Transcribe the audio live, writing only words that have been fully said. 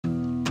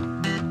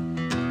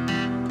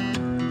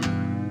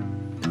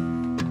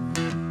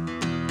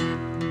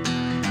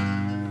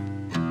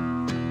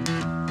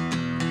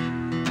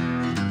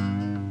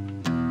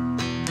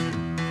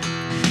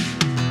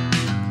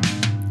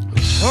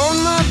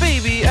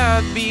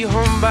I'd be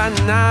home by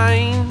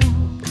 9.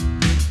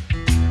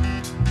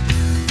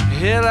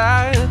 Hell,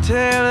 I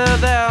tell her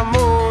that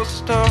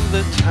most of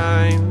the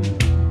time.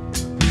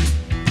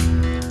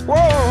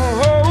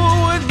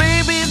 Whoa,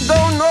 baby,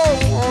 don't know,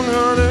 won't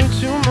hurt her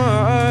too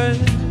much.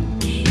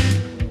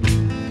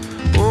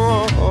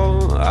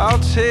 Whoa, I'll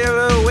tell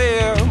her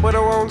where, but I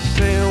won't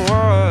say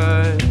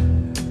what.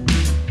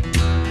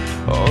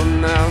 Oh,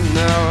 now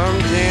I'm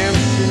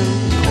dancing,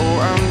 oh,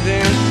 I'm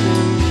dancing.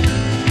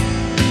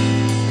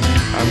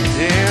 I'm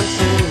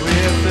dancing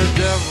with the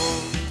devil.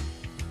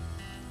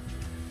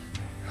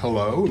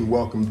 Hello and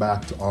welcome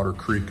back to Otter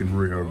Creek in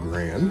Rio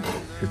Grande.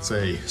 It's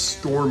a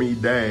stormy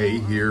day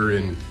here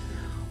in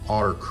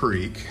Otter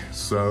Creek,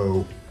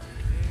 so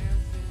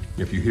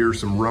if you hear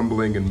some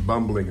rumbling and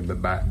bumbling in the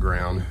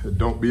background,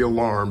 don't be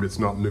alarmed. It's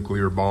not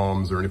nuclear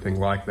bombs or anything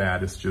like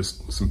that. It's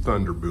just some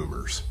thunder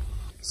boomers.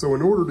 So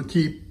in order to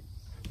keep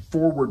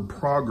forward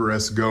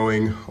progress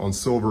going on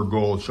Silver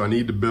Gulch, I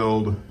need to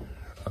build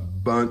a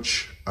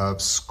bunch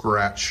of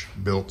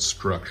scratch-built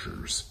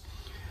structures.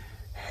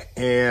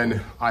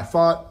 And I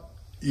thought,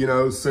 you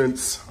know,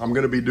 since I'm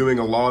going to be doing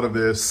a lot of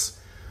this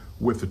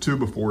with the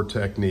 2x4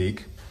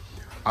 technique,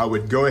 I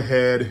would go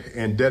ahead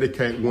and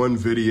dedicate one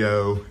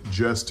video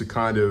just to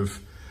kind of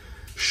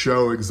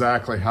show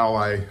exactly how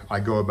I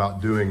go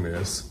about doing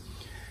this.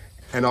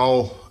 And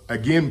I'll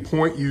again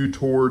point you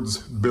towards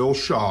Bill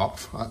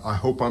Schopf. I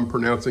hope I'm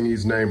pronouncing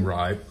his name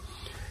right.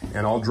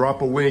 And I'll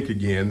drop a link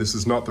again. This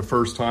is not the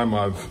first time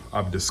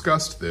I've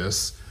discussed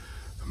this,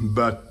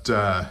 but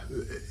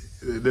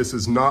this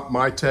is not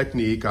my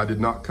technique. I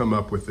did not come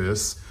up with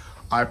this.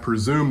 I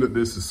presume that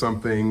this is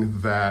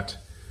something that,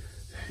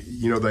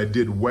 you know, they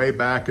did way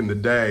back in the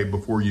day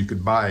before you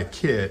could buy a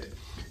kit.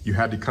 You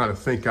had to kind of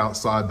think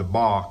outside the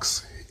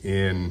box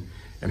in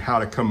how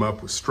to come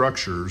up with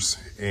structures.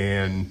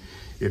 And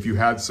if you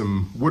had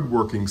some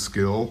woodworking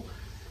skill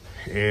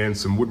and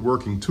some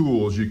woodworking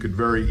tools, you could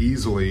very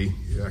easily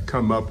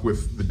come up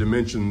with the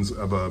dimensions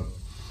of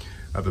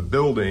a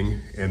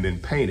building and then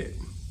paint it.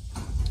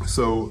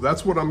 So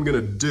that's what I'm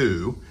gonna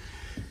do.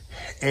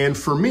 And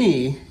for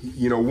me,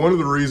 you know, one of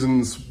the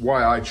reasons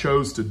why I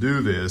chose to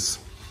do this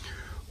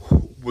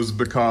was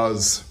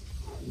because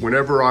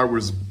whenever I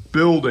was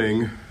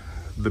building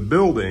the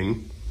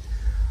building,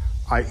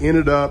 I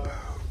ended up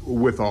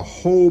with a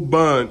whole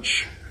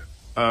bunch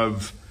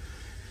of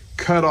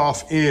cut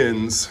off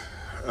ends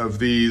of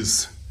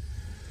these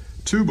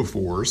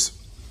 2x4s.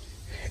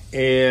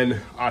 And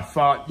I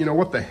thought, you know,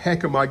 what the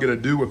heck am I gonna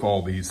do with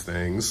all these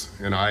things?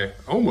 And I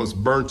almost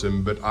burnt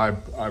them, but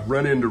I've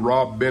run into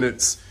Rob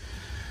Bennett's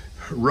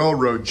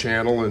Railroad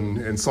channel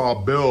and saw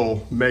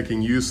Bill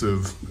making use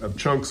of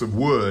chunks of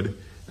wood.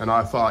 And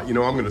I thought, you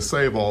know, I'm gonna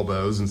save all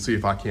those and see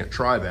if I can't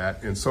try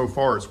that. And so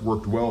far it's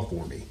worked well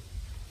for me.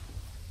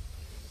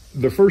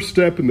 The first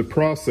step in the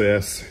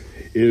process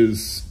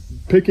is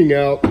picking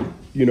out,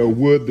 you know,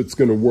 wood that's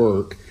gonna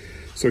work.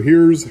 So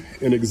here's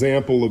an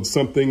example of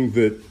something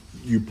that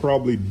you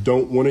probably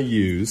don't want to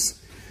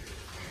use.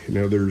 You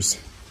know, there's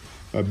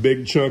a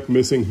big chunk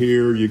missing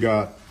here. You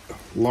got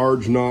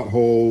large knot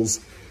holes,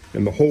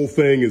 and the whole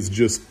thing is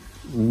just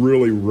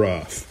really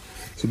rough.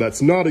 So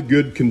that's not a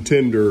good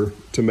contender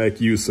to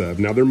make use of.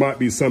 Now, there might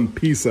be some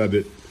piece of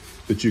it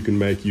that you can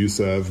make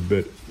use of,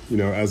 but, you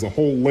know, as a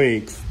whole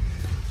length,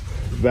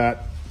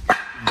 that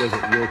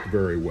doesn't work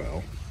very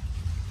well.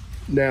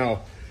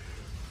 Now,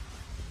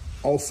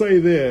 I'll say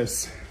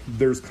this,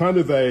 there's kind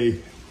of a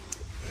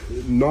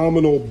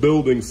nominal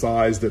building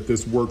size that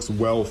this works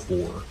well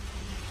for.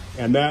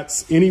 And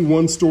that's any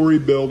one-story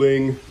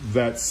building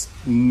that's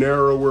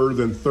narrower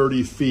than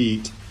 30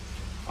 feet.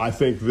 I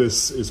think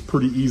this is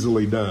pretty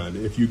easily done.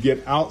 If you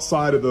get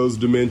outside of those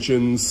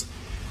dimensions,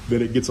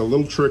 then it gets a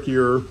little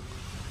trickier.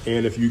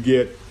 And if you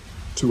get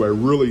to a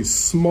really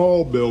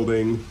small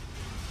building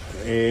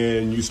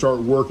and you start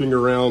working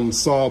around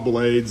saw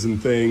blades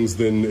and things,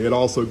 then it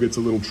also gets a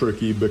little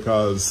tricky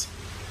because,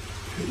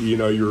 you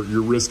know,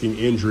 you're risking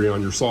injury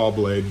on your saw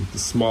blade the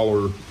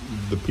smaller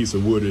the piece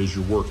of wood is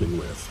you're working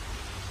with.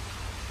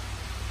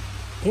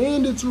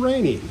 And it's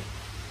raining.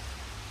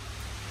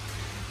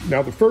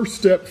 Now the first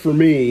step for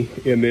me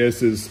in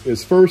this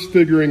is first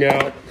figuring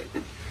out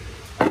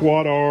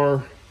what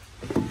are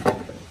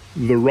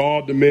the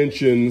raw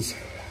dimensions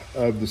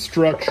of the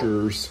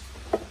structures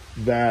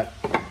that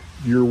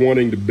you're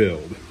wanting to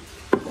build.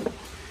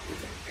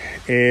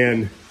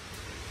 And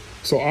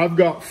so I've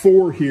got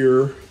 4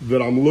 here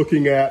that I'm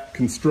looking at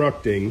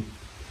constructing,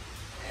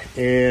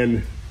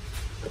 and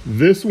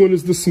this one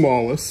is the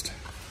smallest,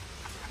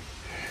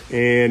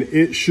 and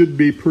it should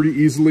be pretty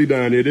easily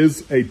done. It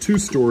is a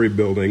 2-story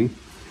building,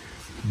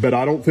 but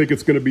I don't think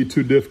it's going to be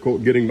too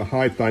difficult getting the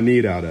height I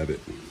need out of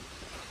it.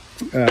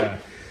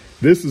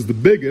 This is the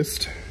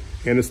biggest,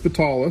 and it's the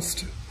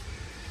tallest,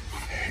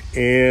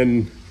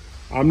 and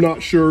I'm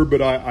not sure,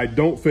 but I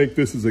don't think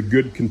this is a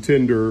good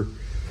contender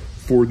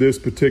for this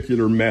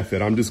particular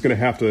method. I'm just gonna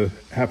have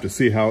to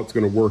see how it's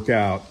gonna work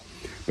out.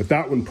 But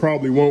that one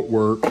probably won't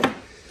work.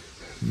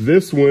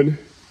 This one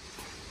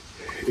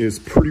is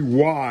pretty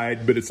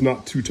wide, but it's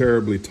not too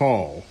terribly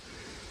tall.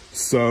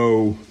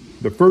 So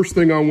the first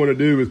thing I want to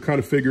do is kind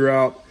of figure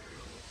out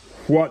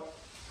what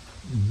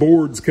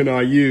boards can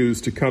I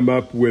use to come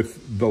up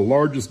with the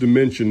largest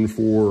dimension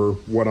for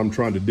what I'm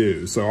trying to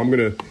do. So I'm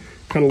going to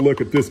kind of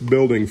look at this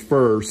building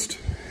first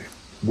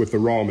with the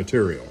raw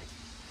material.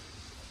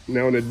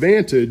 Now, an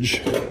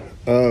advantage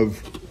of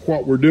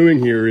what we're doing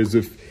here is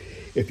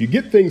if you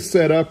get things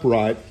set up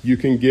right, you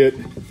can get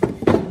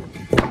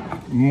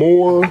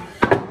more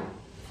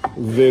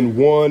than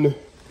one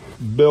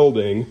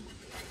building.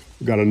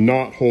 Got a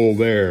knot hole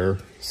there,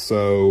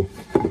 so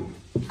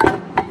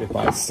if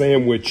I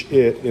sandwich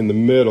it in the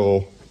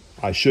middle,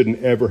 I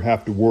shouldn't ever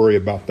have to worry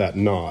about that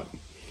knot.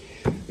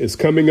 It's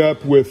coming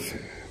up with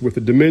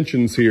the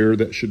dimensions here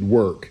that should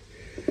work.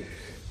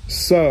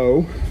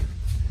 So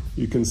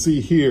you can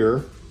see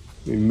here,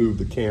 let me move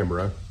the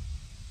camera.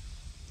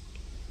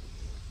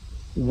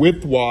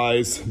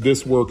 Width-wise,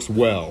 this works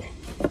well.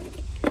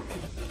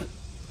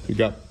 You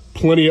got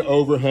plenty of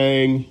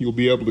overhang. You'll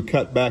be able to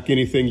cut back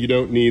anything you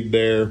don't need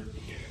there.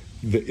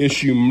 The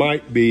issue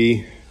might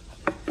be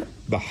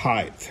the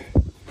height,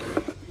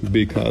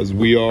 because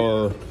we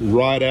are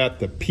right at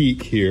the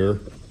peak here,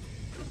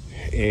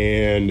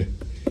 and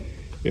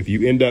if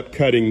you end up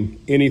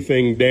cutting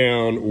anything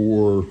down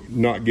or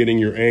not getting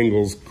your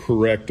angles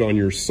correct on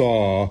your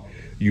saw,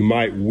 you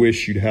might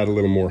wish you'd had a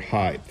little more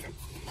height.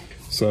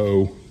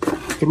 So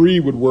 3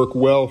 would work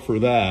well for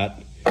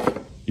that.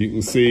 You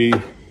can see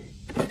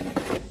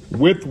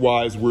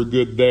width-wise we're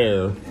good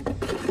there,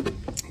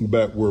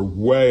 but we're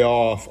way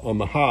off on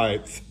the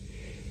height.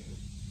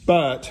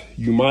 But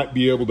you might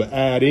be able to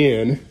add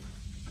in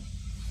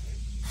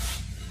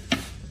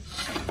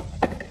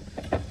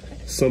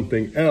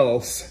something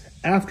else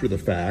after the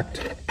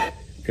fact,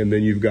 and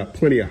then you've got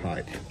plenty of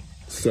height.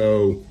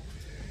 So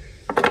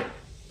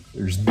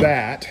there's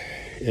that,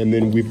 and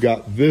then we've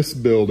got this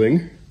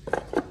building,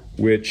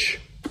 which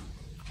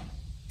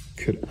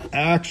could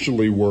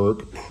actually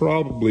work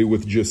probably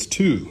with just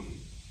 2.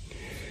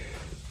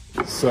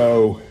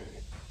 So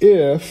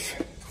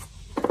if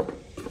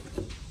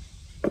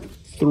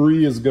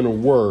 3 is going to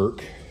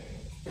work,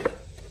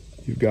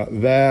 you've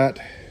got that,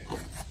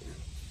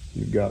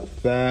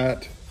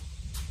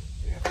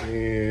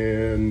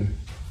 and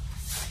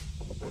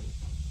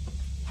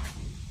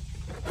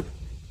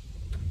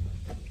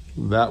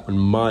that one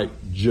might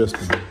just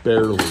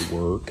barely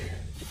work.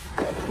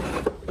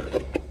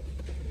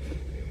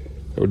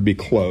 That would be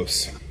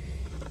close.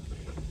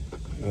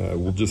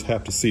 We'll just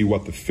have to see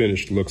what the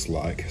finished looks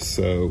like.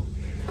 So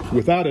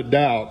without a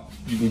doubt,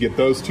 you can get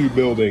those 2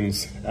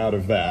 buildings out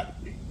of that.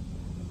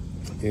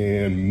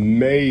 And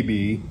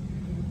maybe,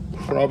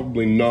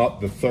 probably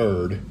not the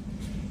 3rd.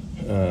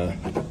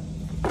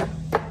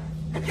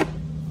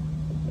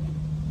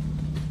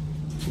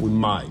 We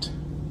might.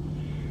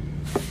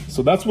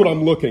 So that's what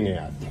I'm looking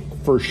at.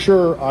 For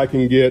sure, I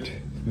can get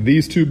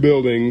these 2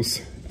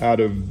 buildings out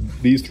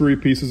of these 3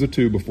 pieces of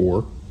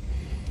 2x4.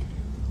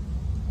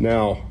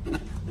 Now,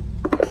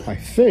 I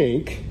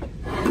think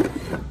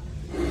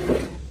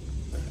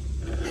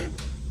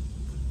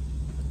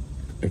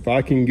if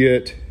I can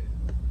get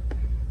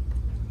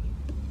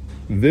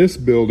this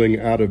building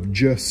out of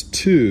just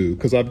 2,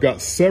 because I've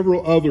got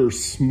several other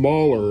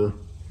smaller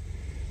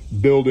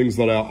buildings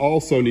that I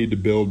also need to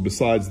build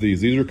besides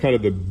these. These are kind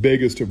of the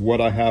biggest of what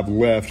I have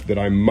left that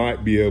I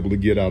might be able to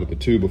get out of the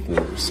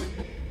 2x4s.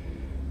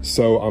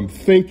 So I'm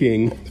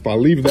thinking if I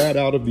leave that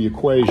out of the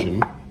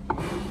equation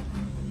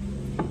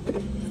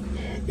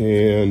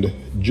and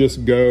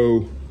just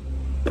go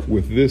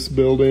with this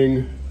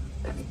building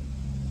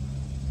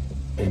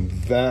and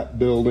that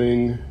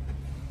building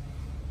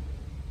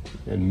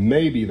and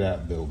maybe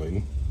that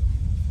building,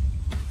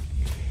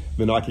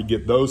 then I could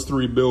get those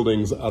 3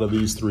 buildings out of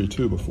these 3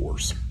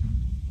 2x4s.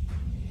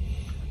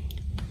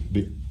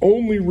 The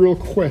only real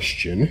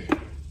question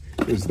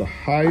is the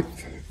height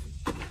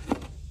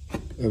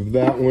of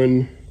that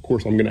one. Of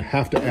course, I'm going to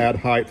have to add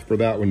height for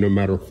that one no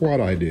matter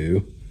what I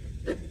do.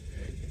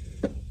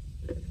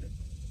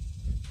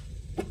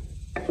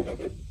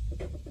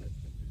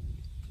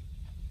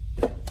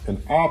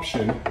 An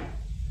option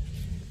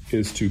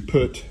is to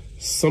put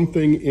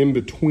something in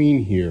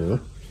between here.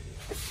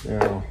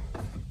 Now,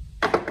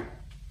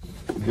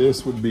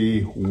 this would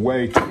be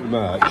way too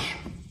much.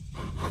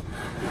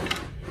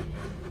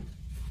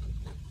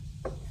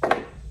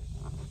 I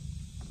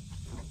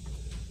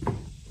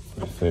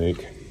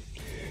think.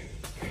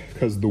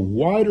 Because the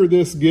wider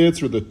this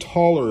gets or the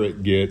taller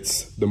it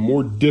gets, the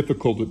more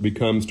difficult it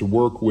becomes to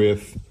work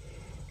with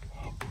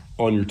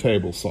on your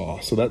table saw.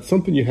 So that's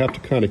something you have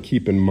to kind of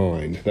keep in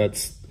mind.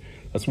 That's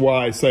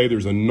why I say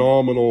there's a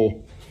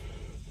nominal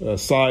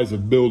size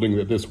of building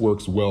that this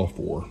works well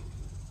for.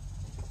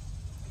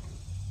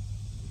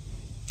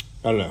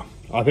 I don't know.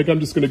 I think I'm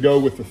just going to go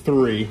with the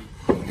 3.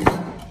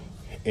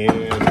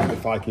 And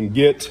if I can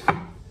get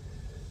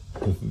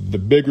the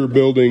bigger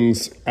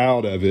buildings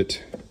out of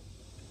it,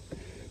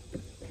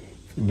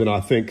 then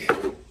I think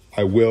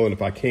I will. And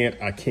if I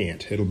can't, I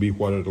can't. It'll be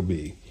what it'll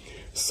be.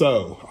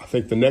 So I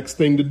think the next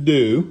thing to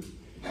do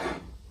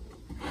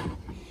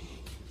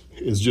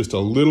is just a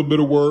little bit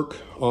of work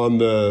on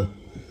the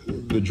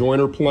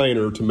joiner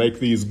planer to make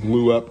these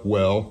glue up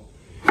well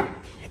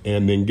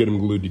and then get them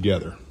glued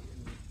together.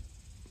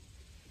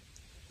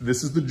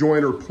 This is the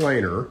joiner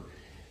planer,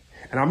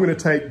 and I'm gonna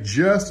take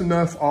just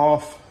enough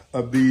off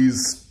of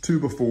these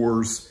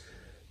 2x4s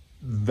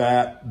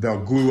that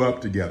they'll glue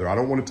up together. I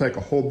don't want to take a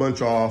whole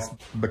bunch off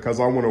because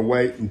I want to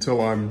wait until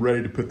I'm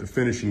ready to put the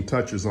finishing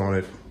touches on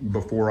it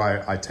before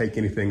I take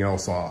anything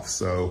else off.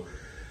 So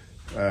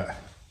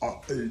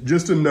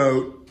just a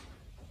note,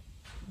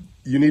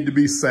 you need to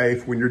be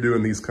safe when you're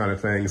doing these kind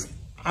of things.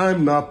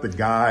 I'm not the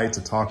guy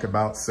to talk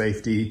about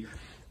safety.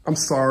 I'm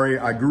sorry,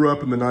 I grew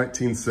up in the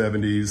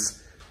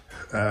 1970s.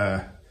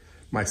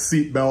 My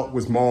seatbelt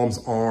was mom's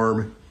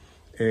arm,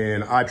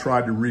 and I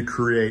tried to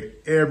recreate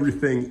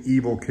everything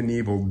Evel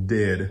Knievel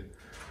did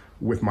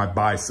with my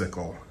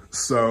bicycle.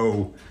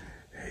 So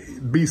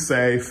be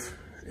safe.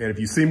 And if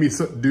you see me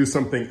do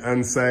something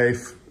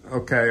unsafe,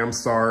 okay, I'm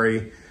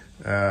sorry.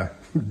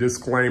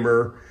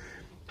 Disclaimer,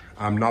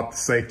 I'm not the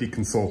safety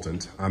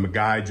consultant. I'm a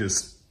guy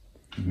just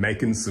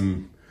making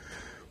some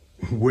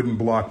wooden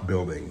block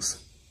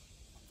buildings.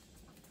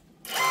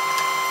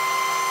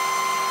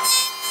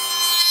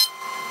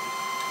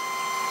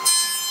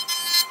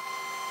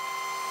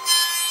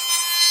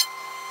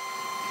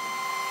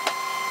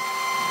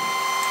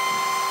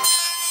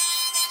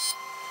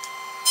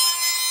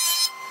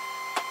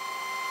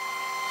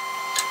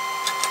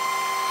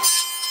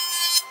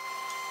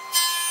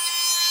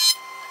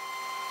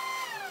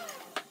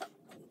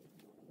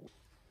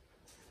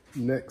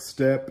 Next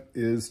step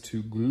is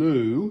to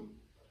glue,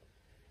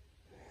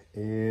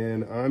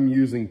 and I'm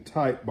using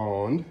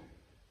Titebond.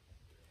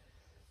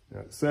 Now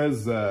it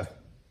says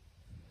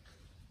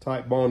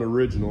Titebond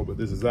Original, but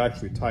this is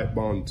actually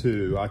Titebond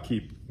 2. I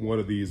keep one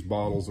of these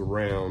bottles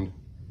around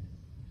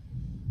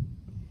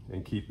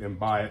and keep them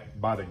by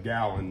the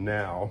gallon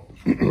now.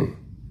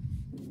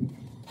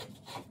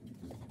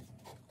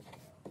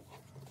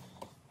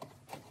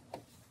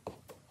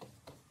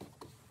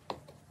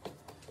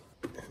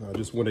 I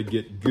just want to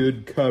get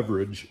good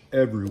coverage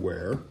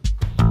everywhere.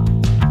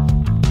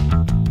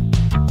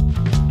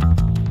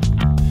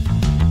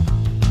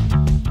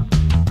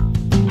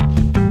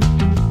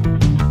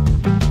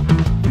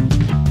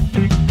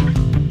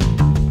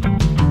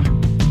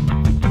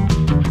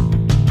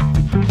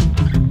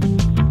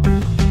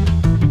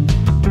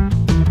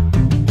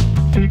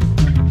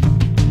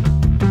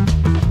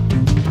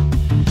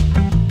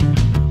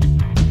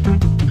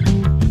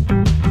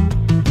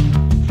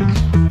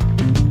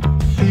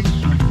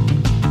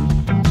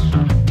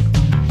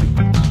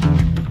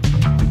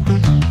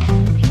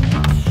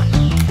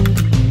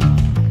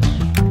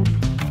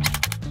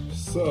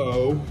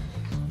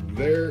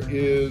 There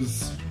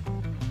is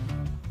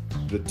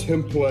the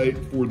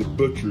template for the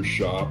butcher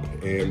shop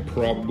and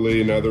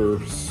probably another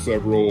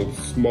several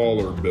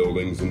smaller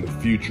buildings in the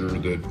future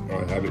that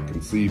I haven't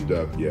conceived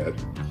of yet.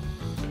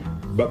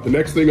 But the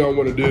next thing I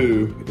want to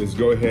do is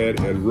go ahead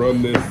and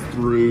run this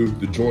through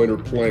the joiner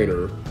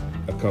planer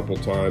a couple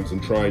times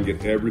and try and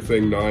get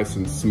everything nice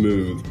and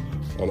smooth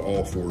on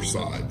all four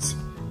sides.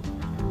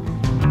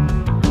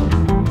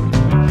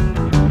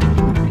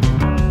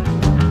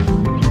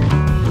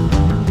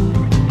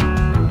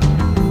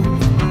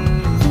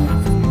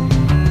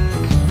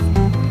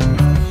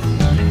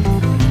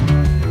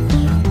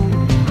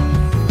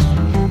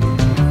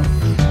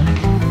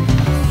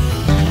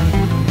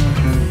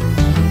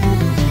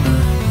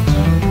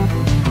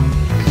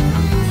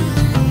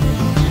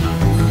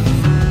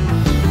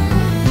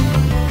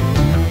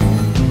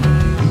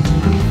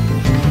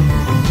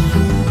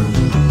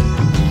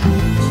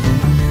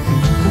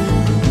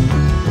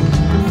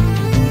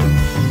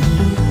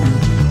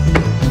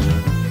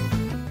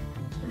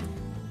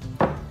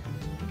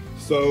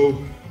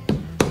 So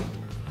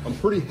I'm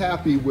pretty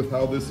happy with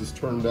how this has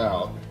turned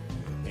out,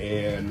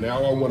 and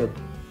now I want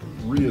to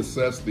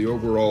reassess the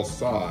overall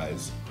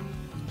size.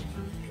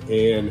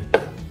 And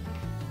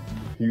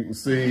you can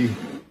see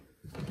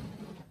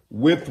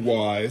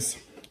width-wise,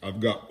 I've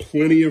got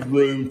plenty of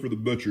room for the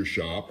butcher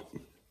shop,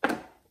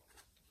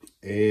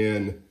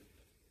 and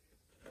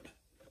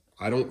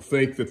I don't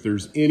think that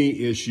there's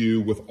any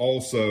issue with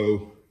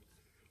also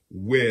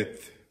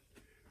width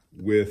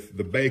with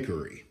the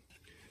bakery.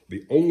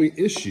 The only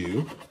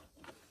issue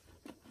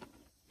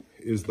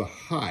is the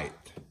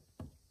height.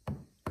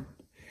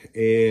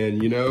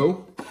 And you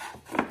know,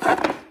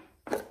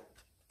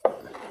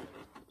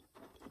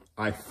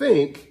 I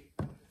think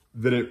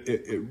that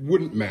it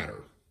wouldn't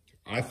matter.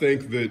 I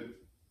think that,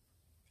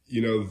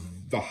 you know,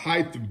 the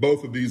height of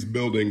both of these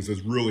buildings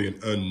is really an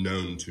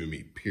unknown to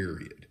me,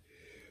 period.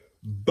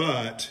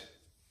 But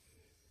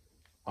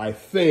I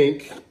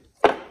think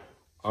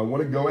I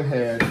want to go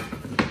ahead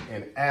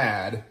and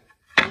add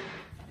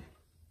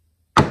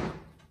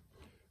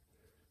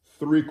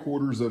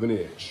 3/4 of an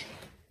inch.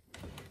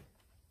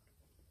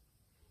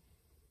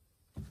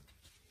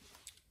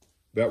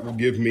 That will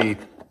give me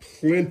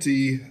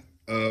plenty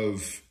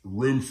of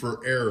room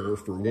for error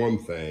for one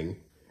thing.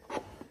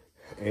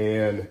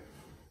 And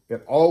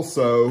it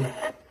also,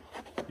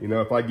 you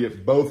know, if I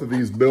get both of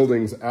these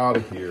buildings out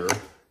of here,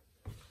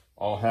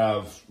 I'll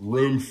have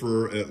room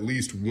for at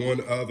least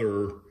one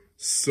other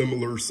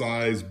similar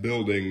size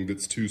building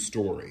that's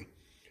 2-story.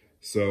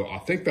 So I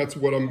think that's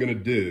what I'm gonna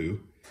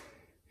do.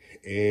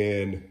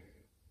 And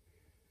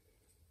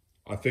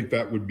I think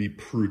that would be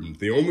prudent.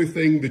 The only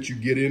thing that you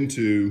get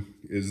into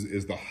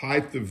is the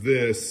height of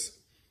this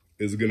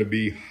is gonna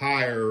be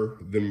higher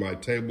than my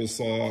table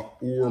saw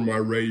or my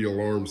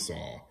radial arm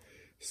saw.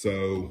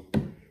 So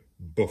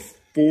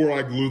before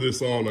I glue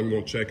this on, I'm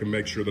gonna check and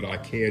make sure that I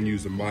can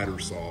use a miter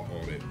saw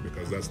on it,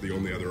 because that's the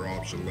only other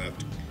option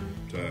left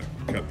to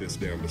cut this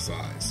down to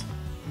size.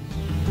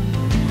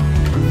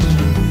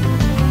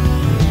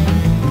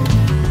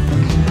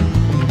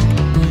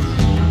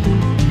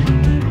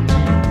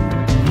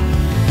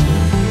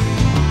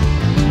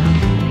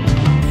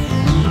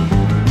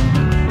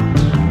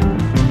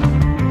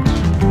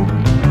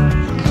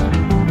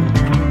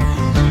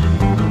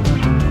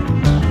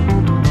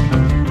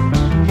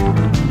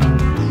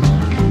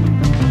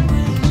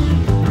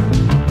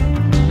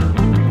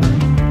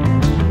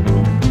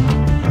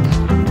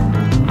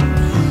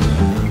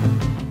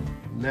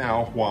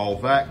 While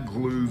that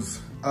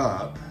glues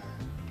up,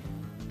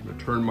 I'm gonna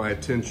turn my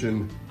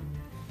attention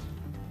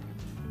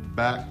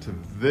back to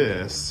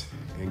this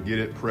and get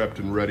it prepped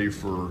and ready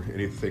for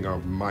anything I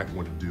might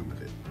want to do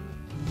with it.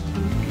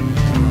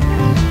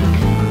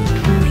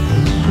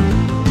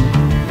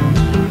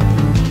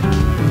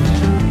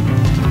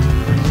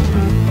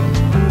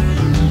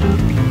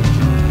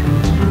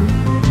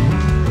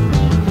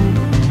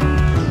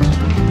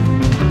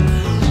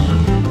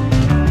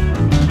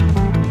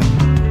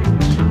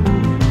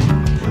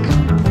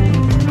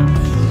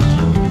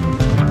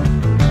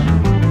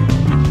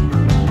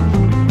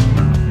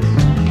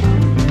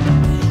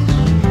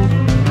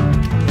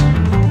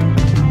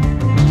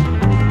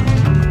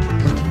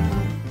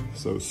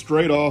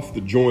 Straight off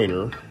the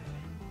joiner,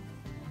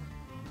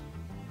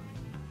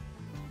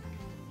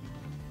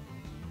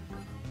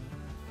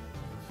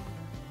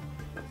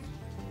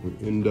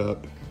 we end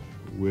up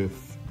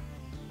with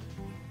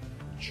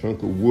a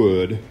chunk of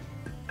wood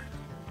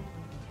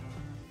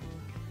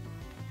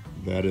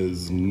that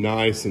is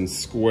nice and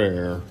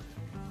square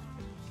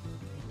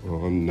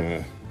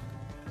on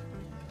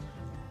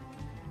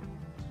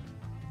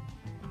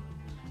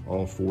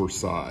all 4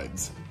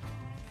 sides.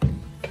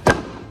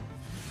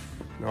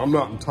 Now, I'm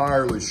not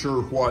entirely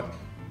sure what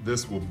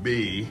this will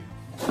be.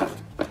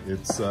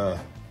 It's,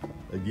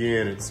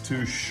 again, it's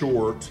too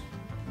short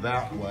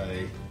that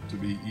way to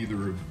be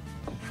either of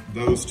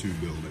those 2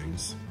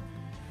 buildings.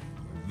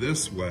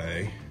 This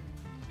way,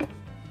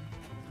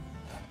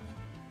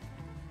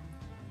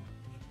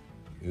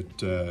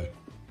 the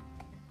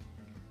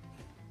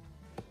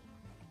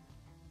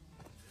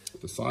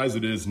size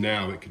it is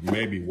now, it could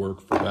maybe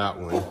work for that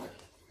one.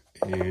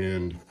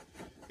 And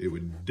it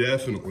would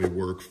definitely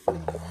work for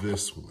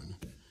this one.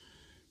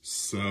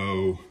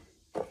 So,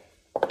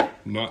 I'm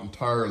not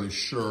entirely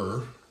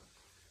sure.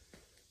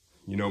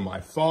 You know, my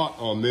thought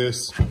on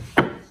this,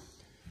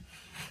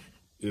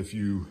 if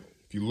you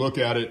look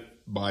at it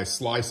by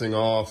slicing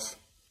off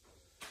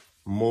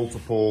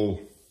multiple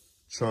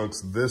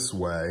chunks this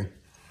way,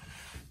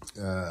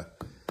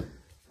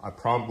 I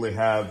probably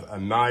have a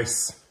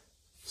nice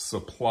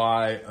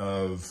supply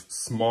of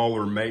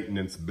smaller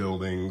maintenance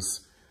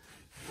buildings,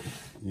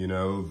 you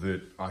know,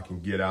 that I can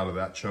get out of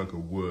that chunk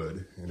of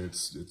wood, and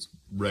it's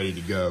ready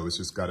to go. It's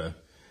just gotta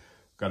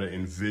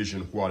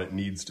envision what it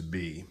needs to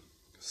be.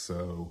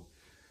 So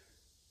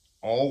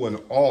all in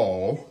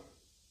all,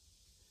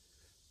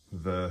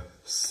 the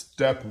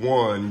step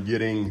 1,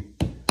 getting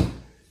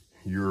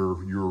your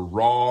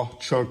raw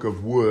chunk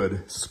of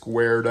wood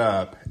squared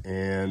up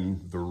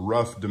and the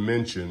rough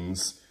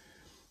dimensions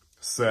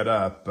set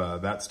up,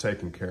 that's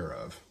taken care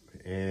of.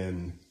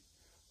 And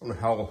I don't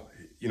know how,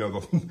 you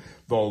know,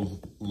 the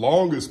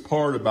longest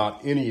part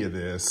about any of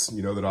this,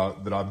 you know,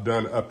 that I've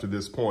done up to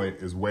this point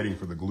is waiting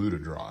for the glue to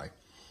dry.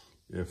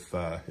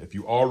 If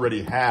you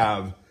already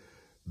have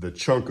the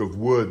chunk of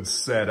wood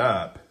set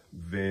up,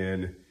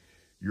 then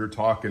you're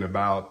talking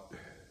about,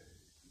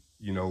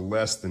 you know,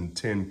 less than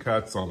 10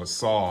 cuts on a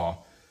saw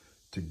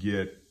to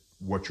get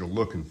what you're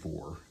looking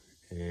for.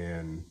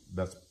 And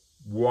that's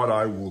what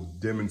I will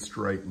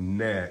demonstrate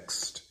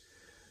next,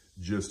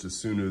 just as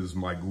soon as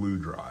my glue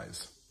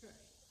dries.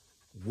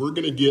 We're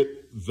gonna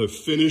get the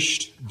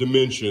finished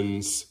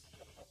dimensions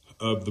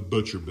of the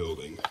butcher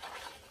building.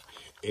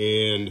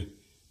 And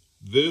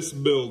this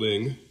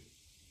building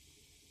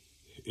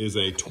is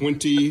a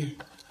 20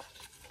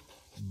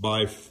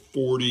 by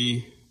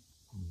 40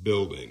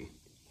 building.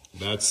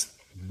 That's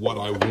what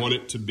I want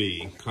it to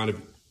be, kind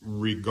of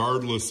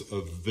regardless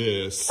of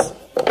this.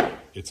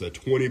 It's a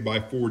 20 by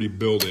 40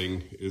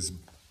 building is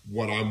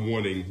what I'm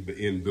wanting the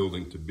end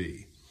building to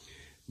be.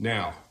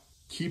 Now,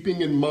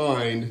 keeping in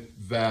mind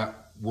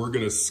that we're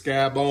gonna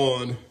scab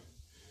on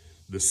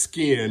the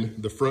skin,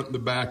 the front and the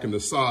back and the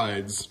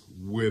sides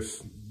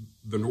with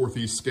the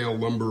Northeast Scale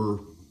Lumber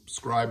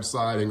scribe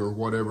siding or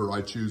whatever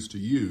I choose to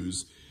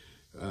use,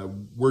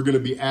 we're going to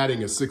be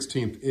adding a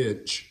 1/16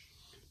 inch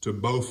to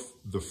both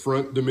the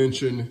front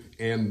dimension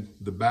and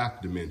the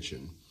back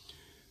dimension.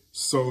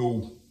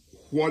 So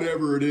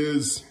whatever it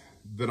is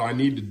that I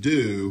need to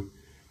do,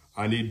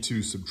 I need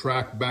to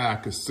subtract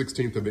back a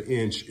 1/16 of an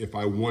inch if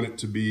I want it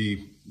to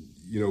be,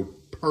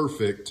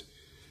 perfect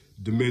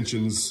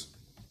dimensions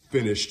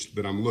finished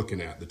that I'm looking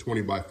at, the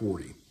 20 by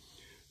 40.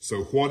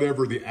 So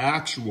whatever the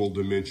actual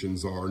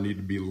dimensions are need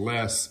to be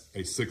less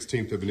a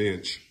 1/16 of an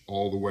inch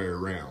all the way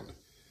around.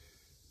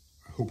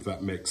 I hope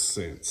that makes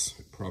sense.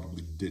 It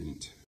probably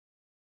didn't.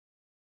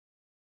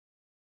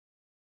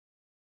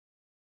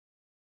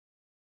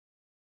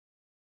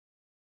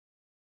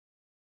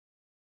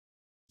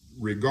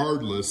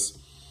 Regardless,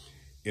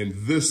 in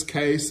this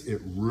case,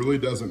 it really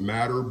doesn't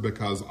matter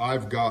because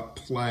I've got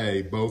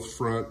play both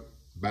front,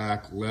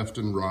 back, left,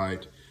 and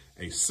right.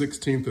 A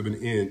 1/16 of an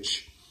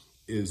inch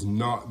is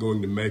not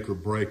going to make or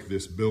break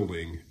this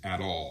building at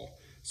all.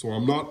 So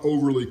I'm not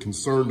overly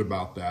concerned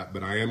about that,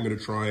 but I am going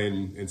to try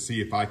and see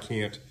if I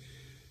can't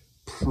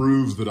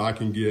prove that I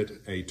can get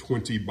a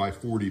 20 by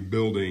 40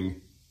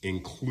 building,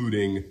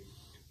 including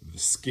the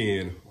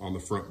skin on the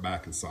front,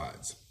 back, and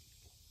sides.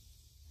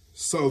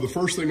 So the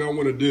first thing I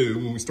want to do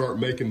when we start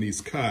making these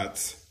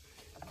cuts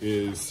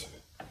is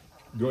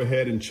go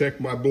ahead and check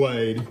my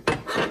blade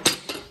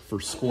for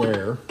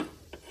square.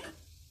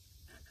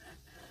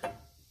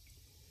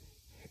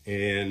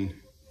 And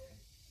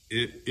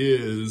it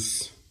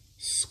is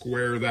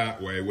square that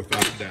way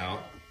without a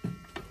doubt.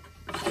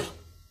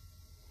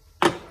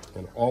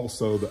 And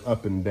also the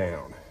up and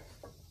down.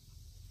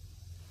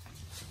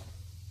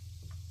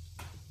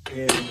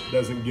 And it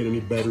doesn't get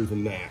any better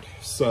than that.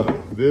 So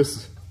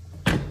this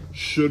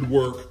should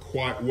work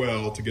quite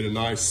well to get a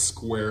nice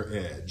square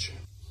edge.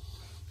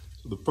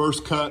 So the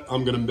first cut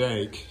I'm going to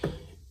make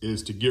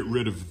is to get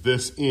rid of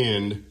this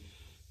end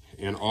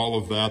and all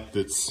of that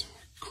that's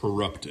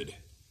corrupted.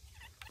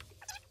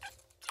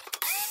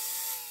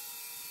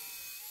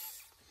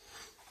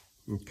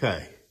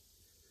 Okay,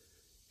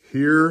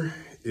 here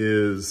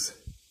is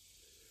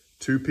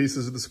 2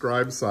 pieces of the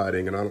scribe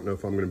siding, and I don't know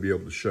if I'm going to be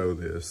able to show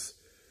this,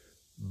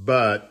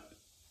 but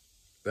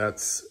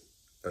that's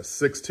a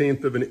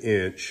 1/16 of an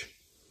inch,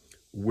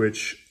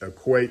 which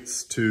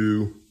equates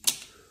to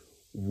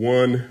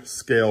 1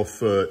 scale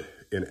foot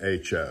in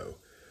HO.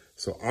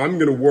 So I'm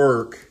going to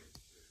work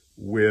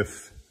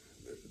with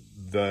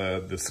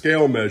the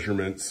scale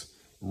measurements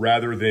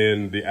rather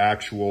than the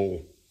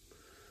actual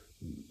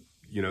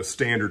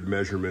standard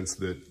measurements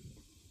that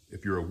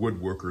if you're a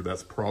woodworker,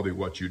 that's probably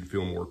what you'd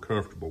feel more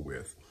comfortable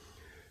with.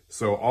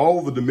 So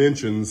all the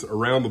dimensions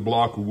around the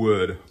block of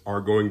wood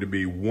are going to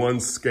be 1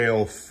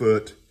 scale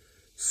foot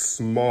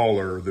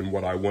smaller than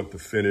what I want the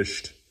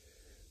finished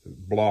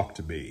block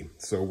to be.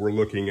 So we're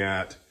looking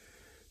at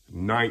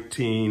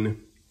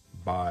 19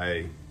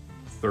 by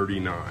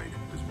 39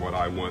 is what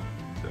I want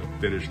the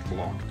finished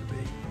block to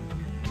be.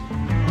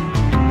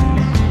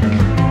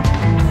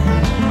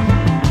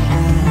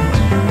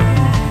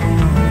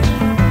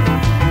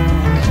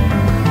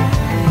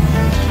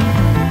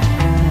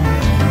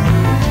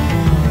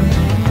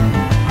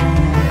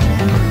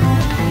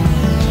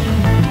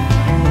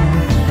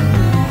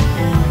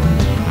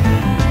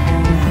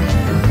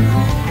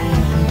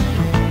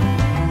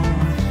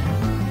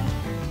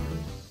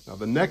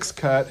 The next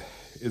cut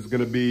is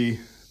going to be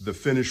the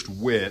finished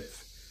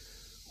width,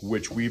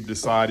 which we've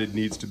decided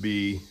needs to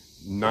be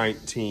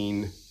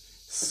 19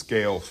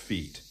 scale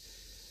feet.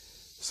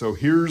 So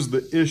here's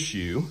the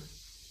issue,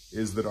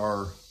 is that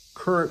our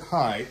current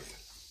height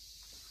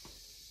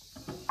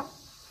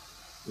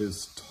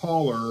is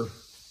taller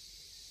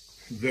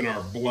than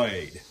our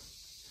blade.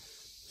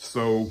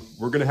 So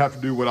we're going to have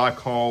to do what I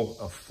call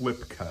a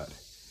flip cut,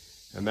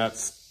 and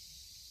that's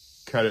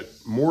cut it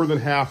more than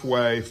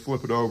halfway,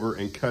 flip it over,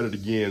 and cut it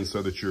again so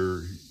that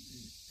you're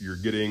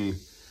getting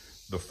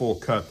the full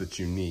cut that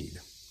you need.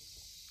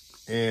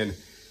 And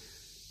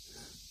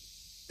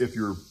if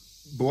your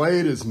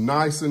blade is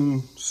nice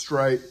and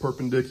straight,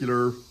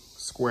 perpendicular,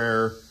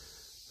 square,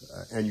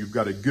 and you've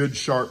got a good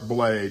sharp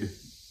blade,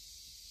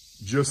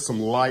 just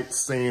some light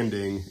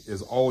sanding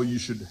is all you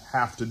should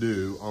have to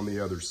do on the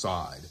other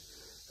side.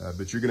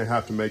 But you're going to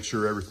have to make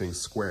sure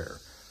everything's square.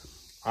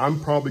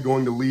 I'm probably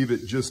going to leave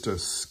it just a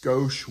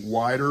skosh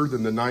wider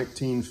than the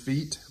 19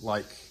 feet,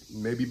 like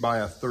maybe by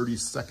a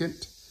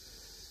 32nd.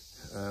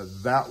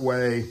 That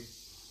way,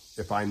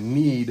 if I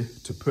need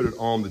to put it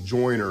on the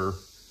joiner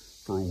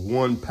for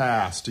one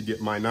pass to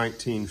get my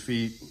 19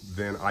 feet,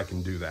 then I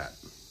can do that.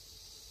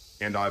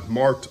 And I've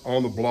marked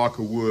on the block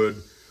of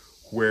wood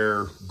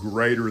where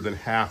greater than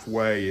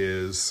halfway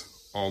is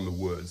on the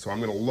wood. So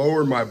I'm going to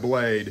lower my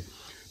blade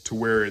to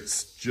where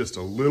it's just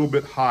a little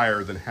bit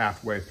higher than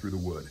halfway through the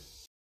wood.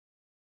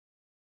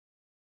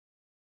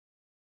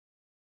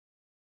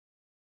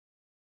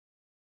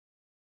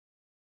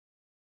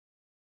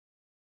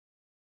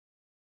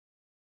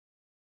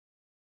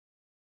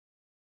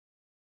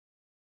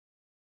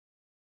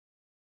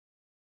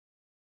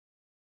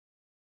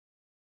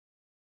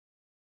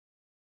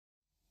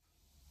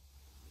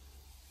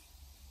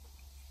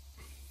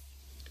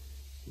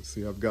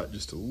 See, I've got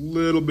just a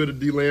little bit of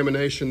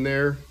delamination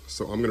there.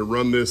 So I'm gonna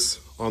run this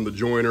on the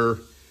joiner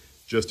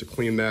just to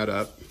clean that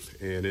up,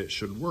 and it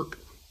should work.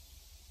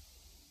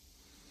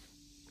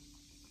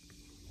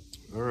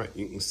 All right,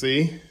 you can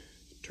see,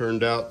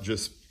 turned out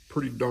just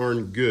pretty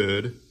darn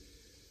good.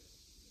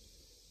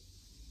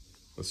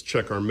 Let's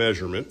check our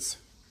measurements.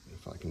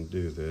 If I can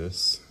do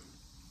this.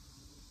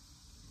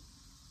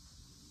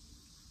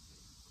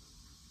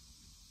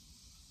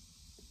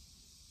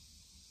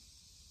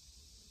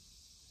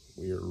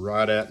 We are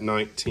right at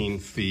 19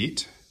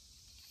 feet.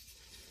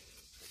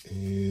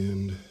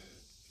 And I'm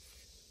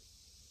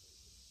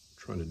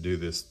trying to do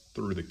this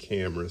through the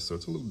camera, so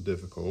it's a little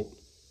difficult.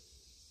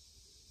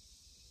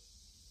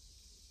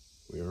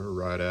 We are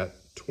right at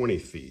 20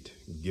 feet,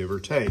 give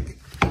or take.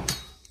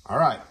 All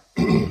right,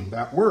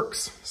 that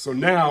works. So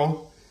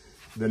now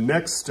the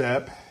next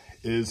step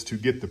is to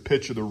get the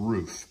pitch of the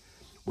roof.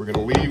 We're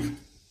gonna leave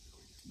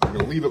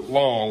it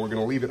long, we're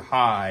gonna leave it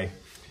high,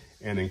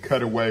 and then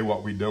cut away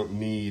what we don't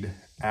need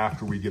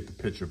after we get the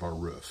pitch of our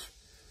roof.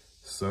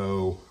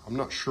 So I'm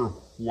not sure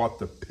what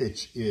the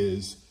pitch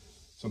is.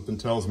 Something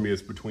tells me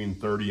it's between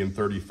 30 and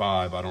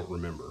 35, I don't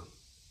remember.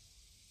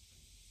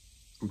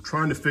 I'm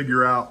trying to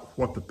figure out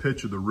what the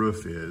pitch of the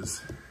roof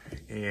is.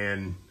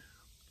 And,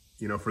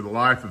 you know, for the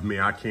life of me,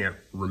 I can't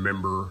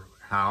remember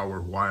how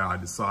or why I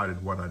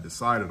decided what I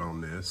decided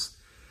on this.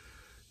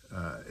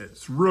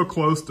 It's real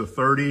close to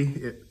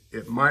 30.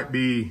 It might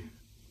be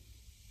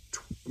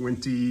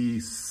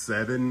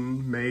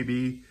 27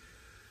 maybe.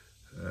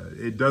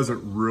 It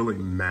doesn't really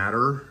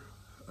matter.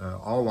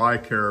 All I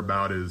care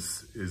about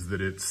is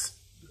that it's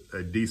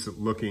a decent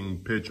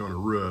looking pitch on a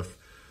roof.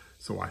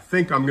 So I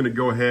think I'm gonna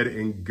go ahead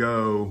and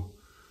go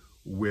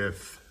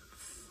with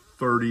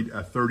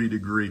a 30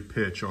 degree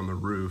pitch on the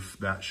roof.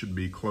 That should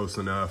be close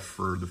enough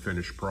for the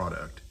finished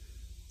product.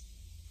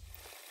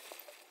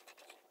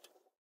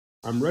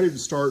 I'm ready to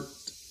start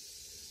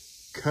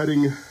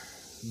cutting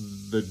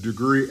the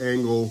degree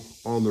angle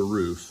on the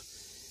roof.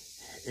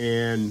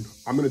 And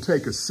I'm gonna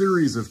take a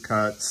series of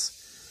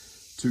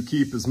cuts to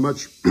keep as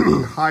much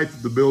height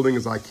of the building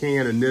as I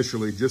can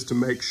initially, just to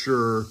make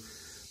sure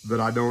that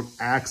I don't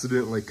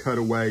accidentally cut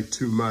away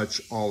too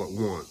much all at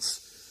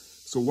once.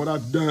 So what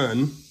I've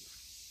done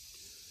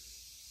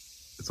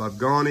is I've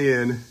gone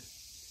in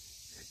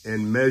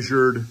and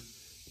measured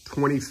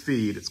 20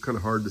 feet. It's kind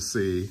of hard to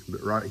see,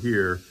 but right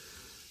here,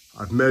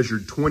 I've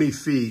measured 20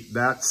 feet.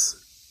 That's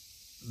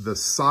the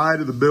side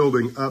of the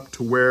building up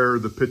to where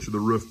the pitch of the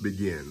roof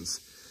begins.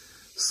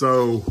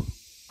 So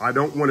I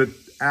don't want to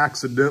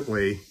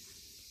accidentally,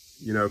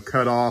 you know,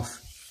 cut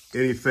off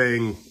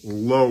anything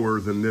lower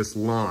than this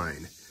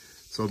line.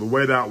 So the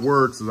way that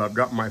works is I've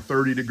got my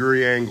 30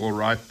 degree angle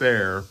right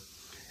there,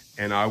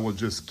 and I will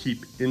just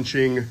keep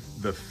inching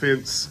the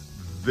fence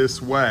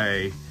this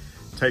way,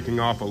 taking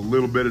off a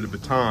little bit at a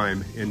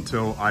time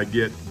until I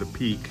get the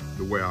peak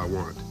the way I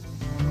want.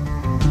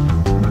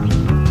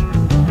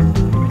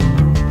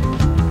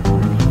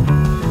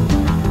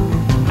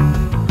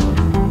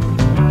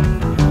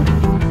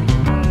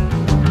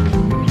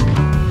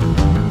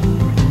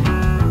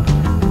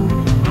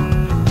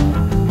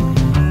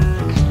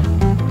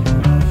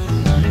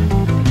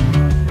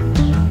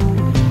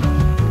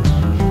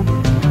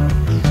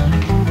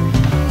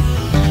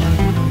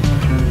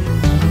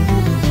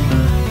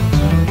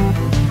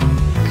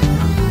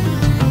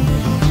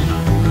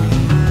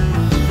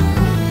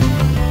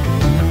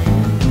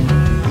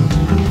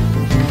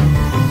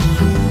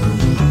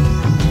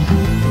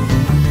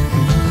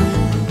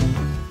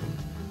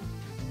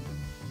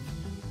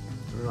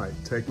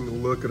 Taking a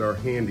look at our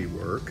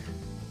handiwork,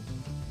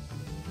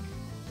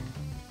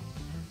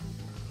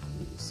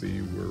 you can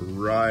see we're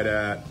right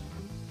at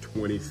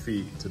 20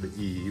 feet to the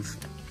eave,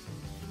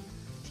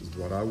 which is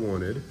what I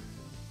wanted.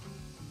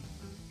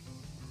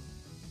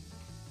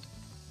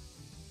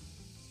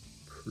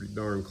 Pretty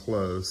darn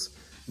close.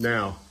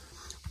 Now,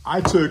 I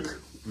took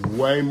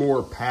way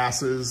more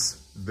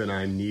passes than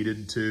I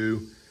needed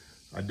to.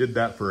 I did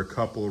that for a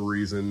couple of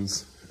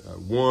reasons.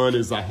 One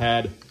is I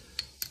had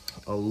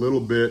a little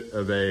bit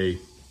of a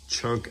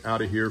chunk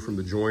out of here from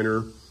the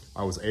joiner.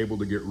 I was able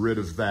to get rid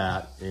of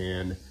that,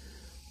 and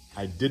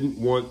I didn't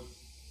want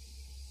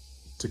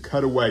to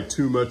cut away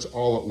too much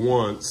all at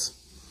once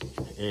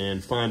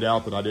and find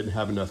out that I didn't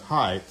have enough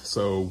height.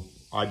 So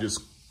I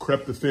just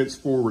crept the fence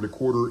forward a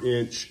 1/4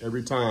 inch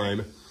every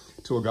time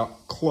until it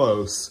got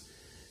close,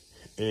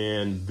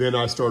 and then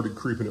I started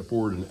creeping it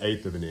forward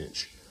 1/8 of an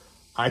inch.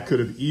 I could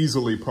have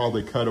easily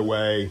probably cut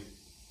away,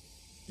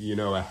 you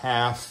know, a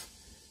 1/2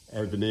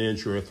 of an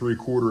inch or a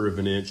 3/4 of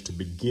an inch to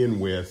begin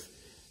with,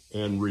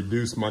 and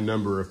reduce my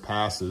number of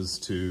passes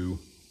to,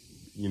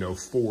 you know,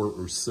 4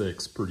 or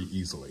 6 pretty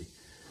easily.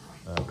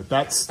 But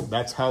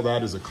that's how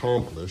that is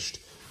accomplished.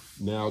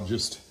 Now,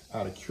 just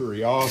out of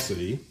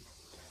curiosity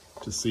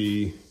to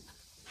see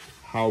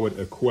how it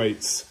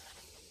equates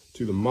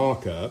to the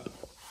mock-up,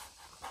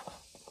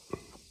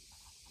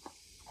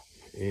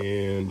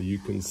 and you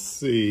can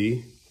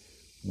see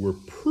we're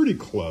pretty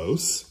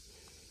close.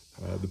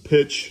 The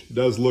pitch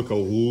does look a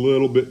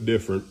little bit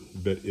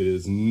different, but it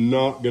is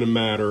not going to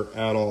matter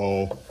at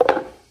all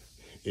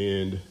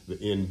in the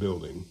end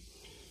building.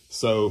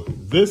 So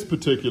this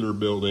particular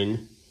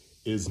building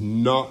is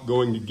not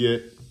going to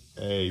get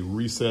a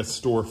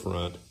recessed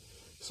storefront.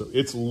 So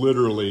it's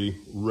literally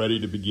ready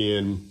to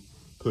begin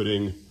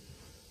putting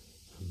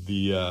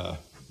the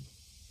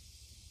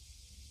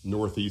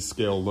Northeast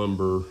scale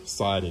lumber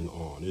siding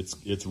on.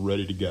 It's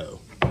ready to go.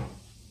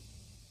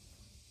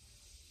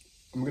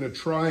 I'm gonna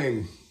try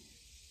and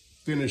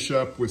finish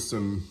up with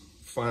some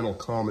final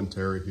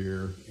commentary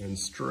here and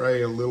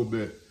stray a little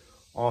bit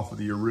off of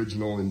the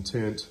original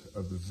intent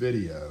of the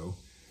video.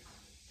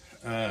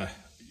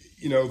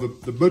 You know,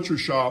 the butcher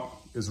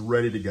shop is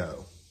ready to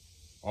go.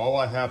 All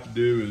I have to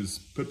do is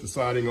put the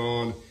siding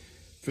on,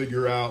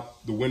 figure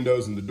out the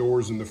windows and the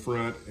doors in the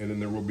front, and then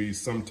there will be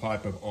some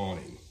type of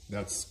awning.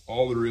 That's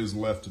all there is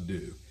left to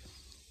do.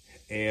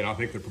 And I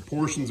think the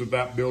proportions of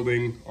that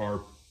building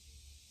are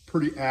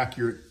pretty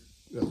accurate,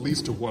 at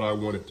least to what I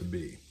want it to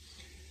be.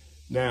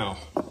 Now,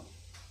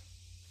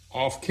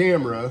 off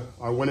camera,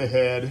 I went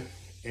ahead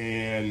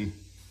and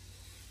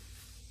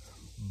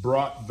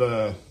brought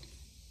the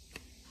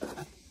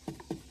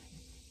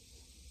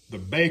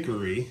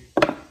bakery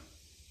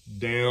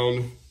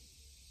down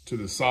to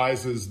the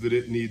sizes that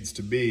it needs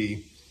to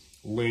be,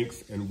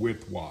 length and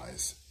width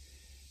wise.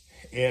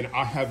 And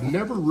I have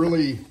never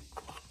really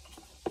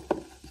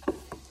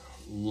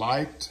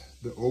liked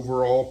the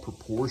overall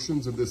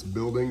proportions of this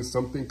building.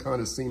 Something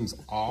kind of seems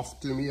off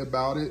to me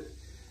about it.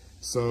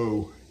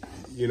 So,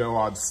 you know,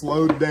 I've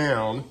slowed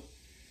down,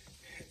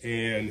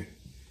 and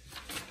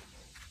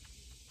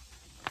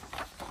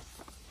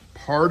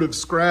part of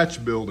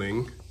scratch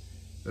building,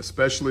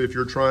 especially if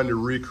you're trying to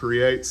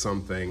recreate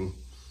something,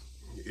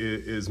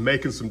 is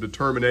making some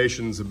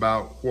determinations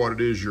about what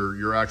it is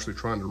you're actually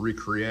trying to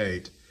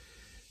recreate.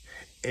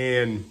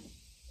 And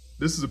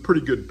this is a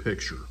pretty good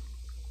picture.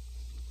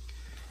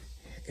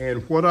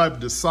 And what I've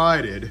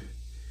decided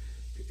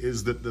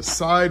is that the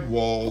side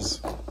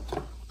walls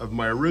of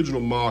my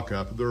original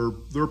mock-up,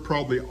 they're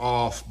probably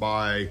off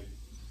by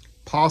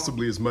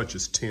possibly as much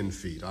as 10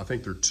 feet. I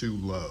think they're too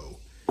low.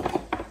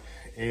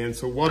 And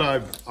so what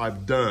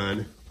I've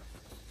done,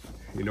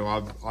 you know,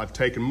 I've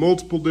taken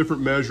multiple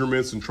different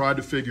measurements and tried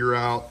to figure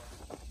out,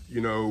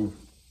 you know,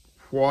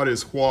 what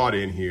is what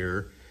in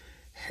here.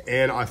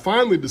 And I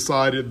finally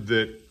decided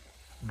that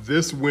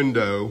this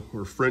window,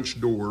 or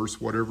French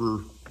doors, whatever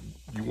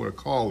you want to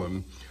call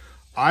them,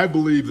 I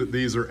believe that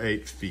these are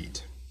 8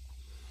 feet.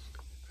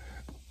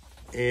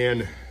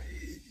 And,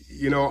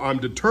 you know, I'm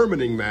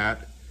determining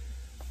that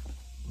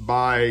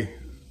by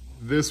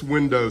this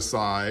window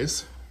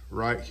size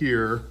right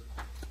here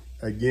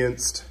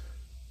against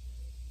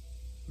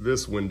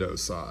this window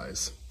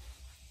size.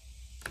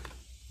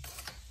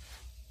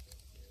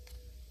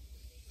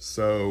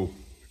 So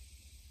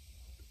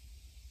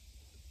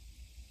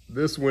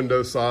this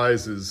window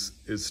size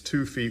is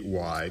 2 feet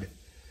wide.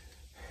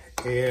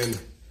 And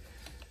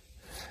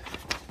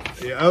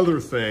the other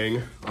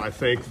thing I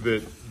think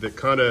that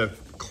kind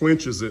of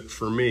clinches it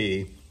for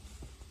me,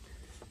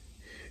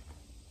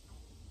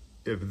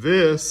 if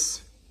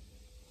this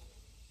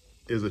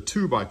is a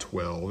 2 by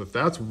 12, if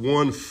that's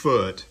 1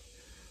 foot,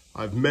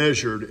 I've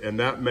measured, and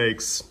that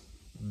makes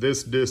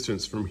this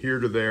distance from here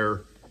to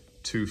there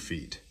 2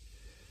 feet.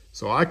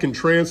 So I can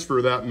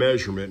transfer that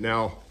measurement.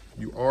 Now,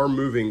 you are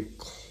moving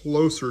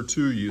closer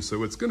to you,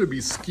 so it's going to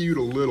be skewed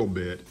a little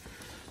bit,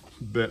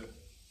 but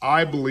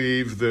I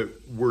believe that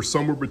we're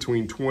somewhere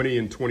between 20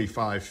 and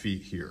 25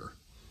 feet here,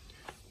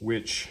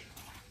 which,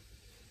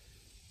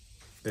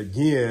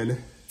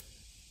 again,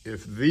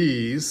 if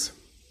these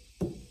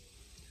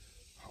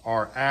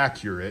are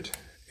accurate,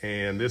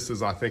 and this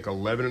is, I think,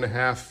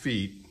 11.5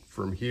 feet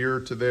from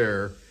here to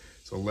there,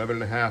 so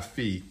 11.5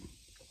 feet.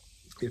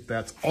 If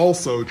that's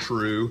also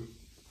true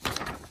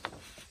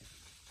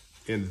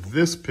in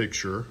this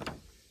picture,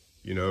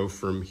 you know,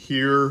 from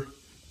here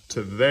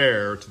to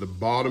there, to the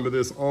bottom of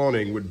this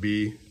awning would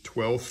be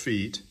 12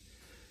 feet.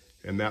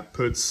 And that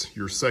puts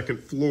your second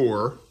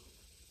floor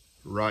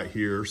right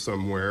here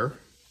somewhere.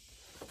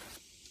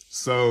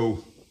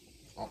 So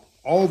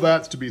all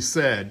that's to be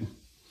said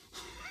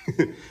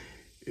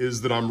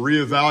is that I'm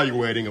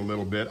reevaluating a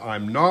little bit.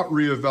 I'm not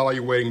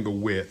reevaluating the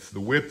width.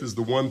 The width is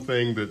the one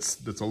thing that's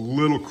a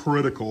little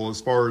critical as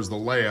far as the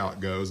layout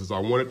goes, is I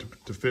want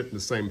it to fit in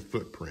the same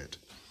footprint.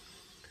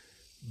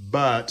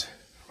 But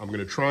I'm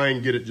gonna try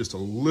and get it just a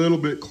little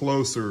bit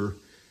closer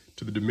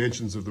to the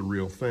dimensions of the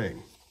real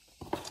thing.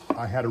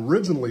 I had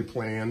originally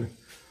planned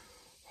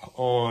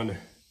on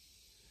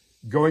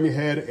going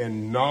ahead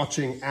and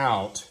notching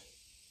out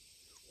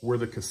where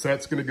the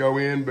cassette's gonna go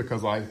in,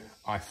 because I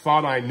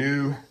thought I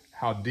knew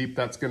how deep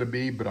that's gonna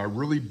be, but I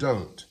really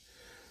don't,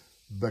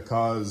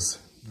 because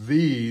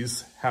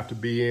these have to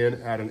be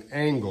in at an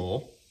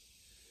angle,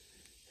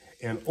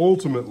 and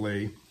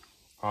ultimately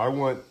I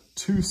want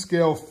 2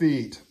 scale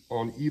feet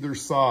on either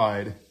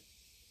side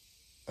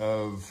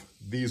of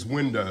these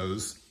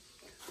windows,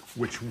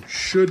 which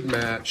should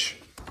match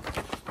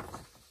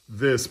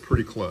this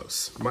pretty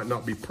close. Might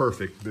not be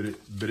perfect,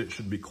 but it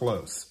should be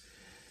close.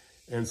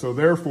 And so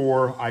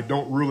therefore, I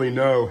don't really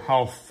know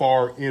how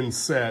far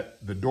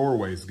inset the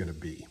doorway is gonna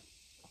be.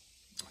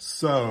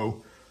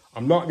 So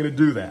I'm not gonna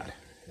do that.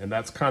 And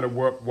that's kind of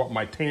what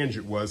my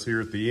tangent was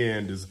here at the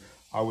end, is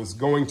I was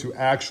going to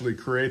actually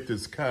create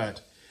this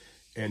cut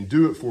and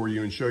do it for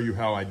you and show you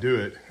how I do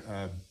it.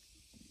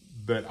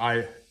 But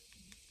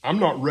I'm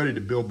not ready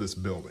to build this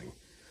building.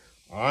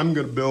 I'm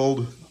gonna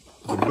build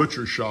the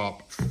butcher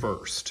shop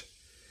first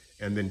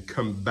and then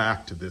come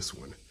back to this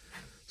one.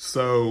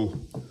 So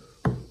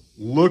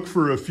look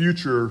for a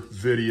future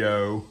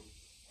video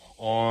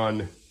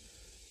on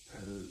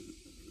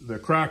the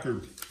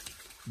cracker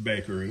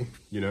bakery,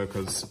 you know,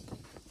 because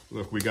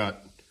look, we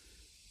got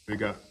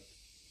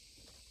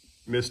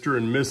Mr.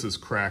 and Mrs.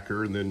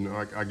 Cracker, and then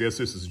I guess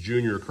this is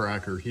Junior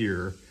Cracker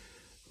here.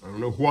 I don't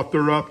know what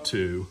they're up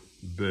to,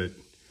 but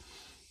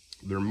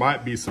there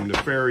might be some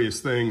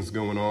nefarious things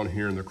going on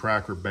here in the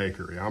Cracker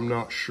Bakery. I'm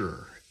not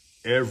sure.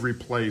 Every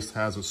place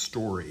has a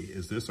story.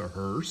 Is this a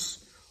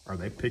hearse? Are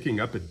they picking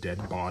up a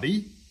dead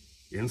body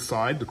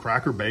inside the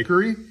Cracker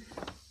Bakery?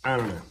 I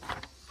don't know.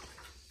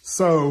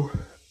 So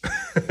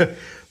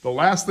the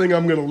last thing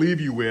I'm gonna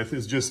leave you with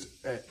is just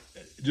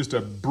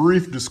a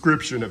brief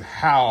description of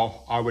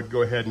how I would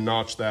go ahead and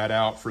notch that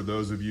out for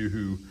those of you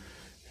who,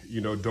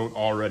 you know, don't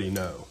already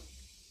know.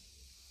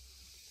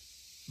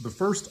 The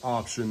first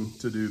option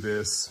to do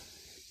this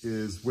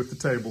is with the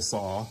table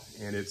saw,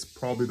 and it's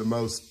probably the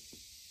most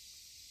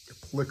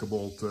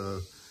applicable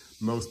to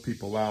most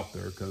people out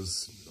there,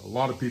 because a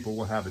lot of people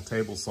will have a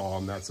table saw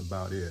and that's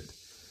about it,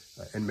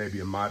 and maybe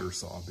a miter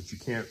saw, but you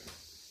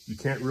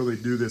can't really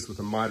do this with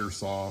a miter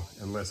saw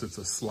unless it's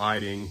a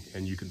sliding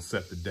and you can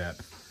set the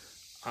depth.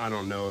 I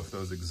don't know if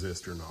those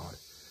exist or not,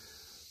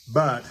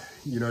 but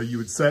you know, you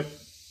would set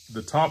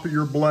the top of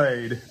your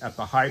blade at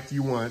the height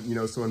you want, you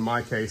know, so in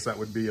my case, that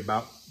would be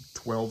about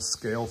 12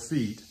 scale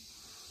feet.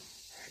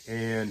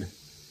 And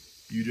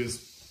you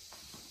just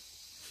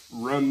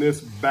run this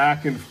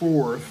back and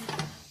forth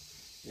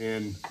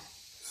and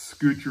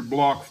scoot your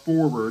block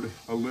forward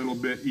a little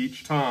bit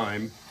each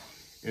time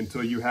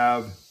until you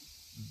have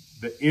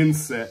the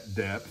inset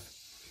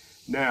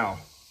depth. Now,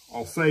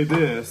 I'll say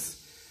this,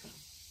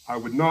 I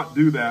would not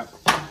do that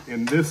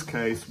in this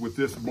case with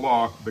this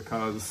block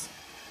because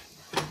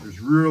there's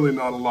really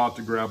not a lot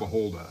to grab a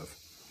hold of.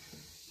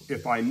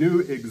 If I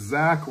knew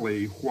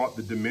exactly what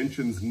the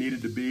dimensions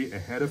needed to be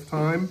ahead of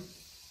time,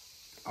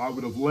 I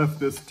would have left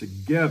this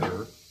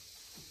together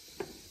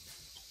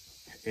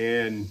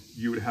and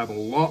you would have a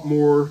lot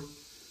more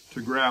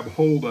to grab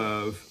hold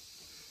of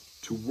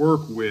to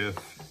work with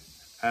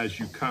as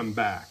you come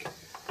back.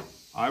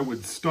 I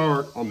would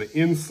start on the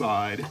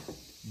inside,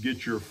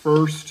 get your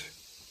first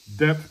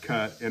depth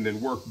cut, and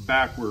then work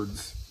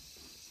backwards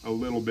a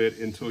little bit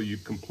until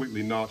you've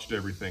completely notched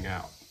everything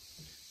out.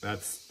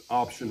 That's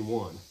option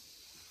one.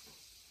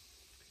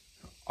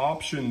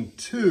 Option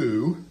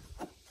two,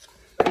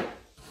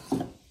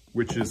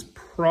 which is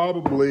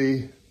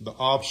probably the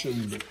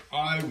option that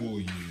I will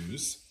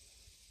use,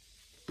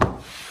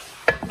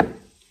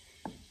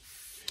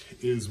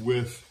 is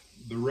with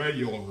the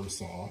radial over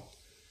saw.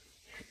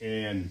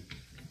 And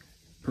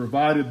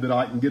provided that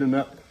I can get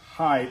enough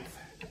height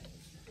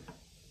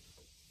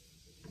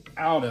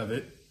out of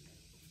it,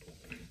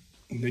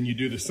 and then you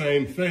do the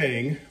same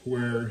thing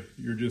where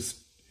you're just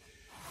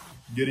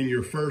getting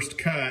your first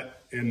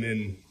cut and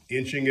then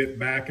inching it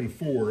back and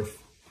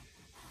forth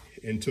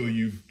until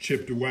you've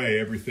chipped away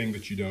everything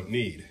that you don't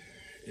need.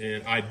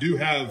 And I do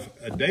have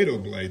a dado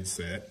blade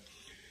set,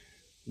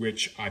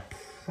 which I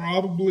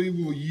probably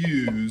will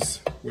use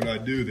when I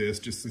do this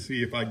just to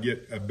see if I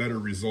get a better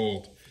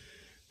result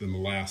than the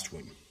last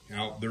one.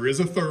 Now, there is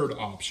a third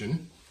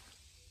option.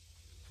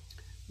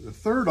 The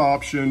third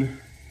option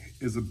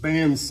is a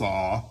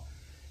bandsaw,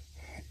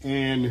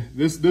 and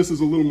this is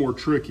a little more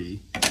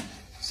tricky.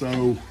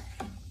 So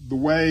the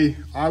way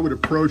I would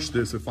approach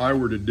this if I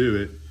were to do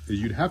it is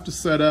you'd have to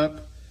set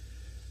up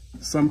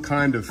some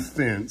kind of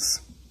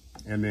fence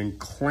and then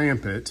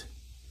clamp it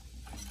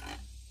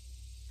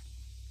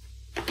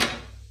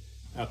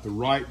at the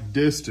right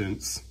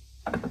distance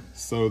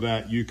so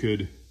that you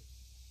could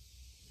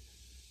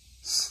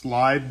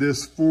slide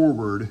this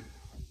forward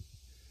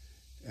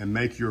and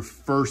make your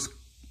first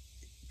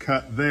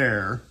cut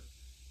there.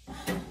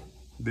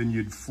 Then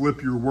you'd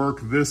flip your work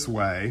this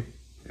way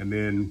and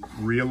then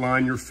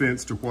realign your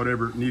fence to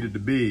whatever it needed to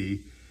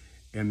be,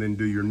 and then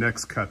do your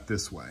next cut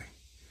this way.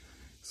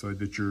 So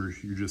that you're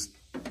just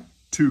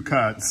two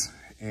cuts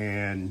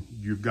and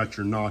you've got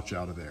your notch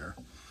out of there.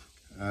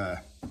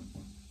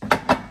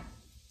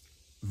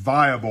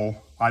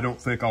 Viable, I don't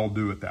think I'll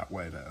do it that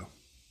way though.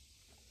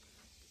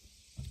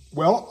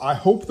 Well, I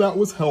hope that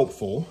was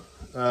helpful.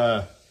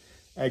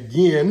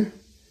 Again,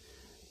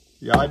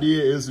 the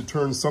idea is to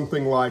turn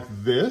something like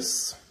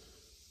this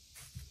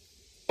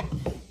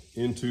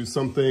into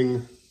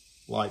something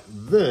like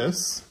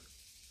this,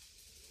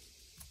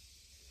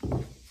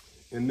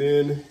 and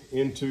then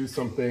into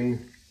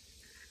something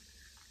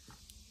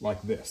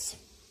like this.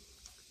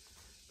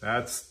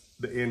 That's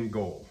the end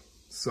goal.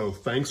 So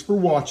thanks for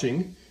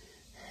watching.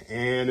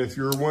 And if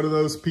you're one of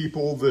those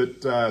people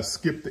that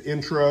skipped the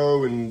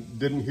intro and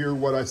didn't hear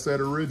what I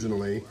said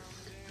originally,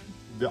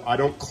 I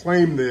don't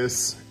claim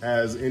this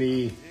as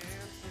any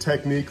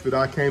technique that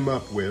I came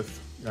up with.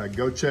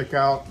 Go check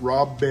out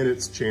Rob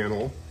Bennett's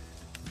channel,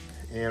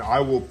 and I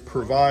will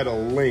provide a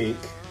link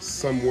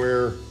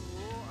somewhere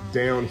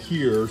down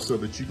here so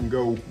that you can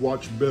go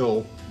watch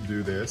Bill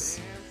do this.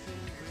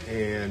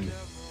 And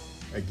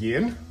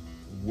again,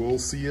 we'll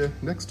see you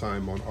next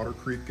time on Otter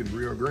Creek and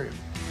Rio Grande.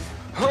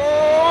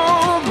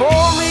 Oh,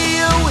 pour me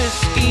a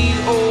whiskey,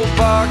 old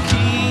barkeep.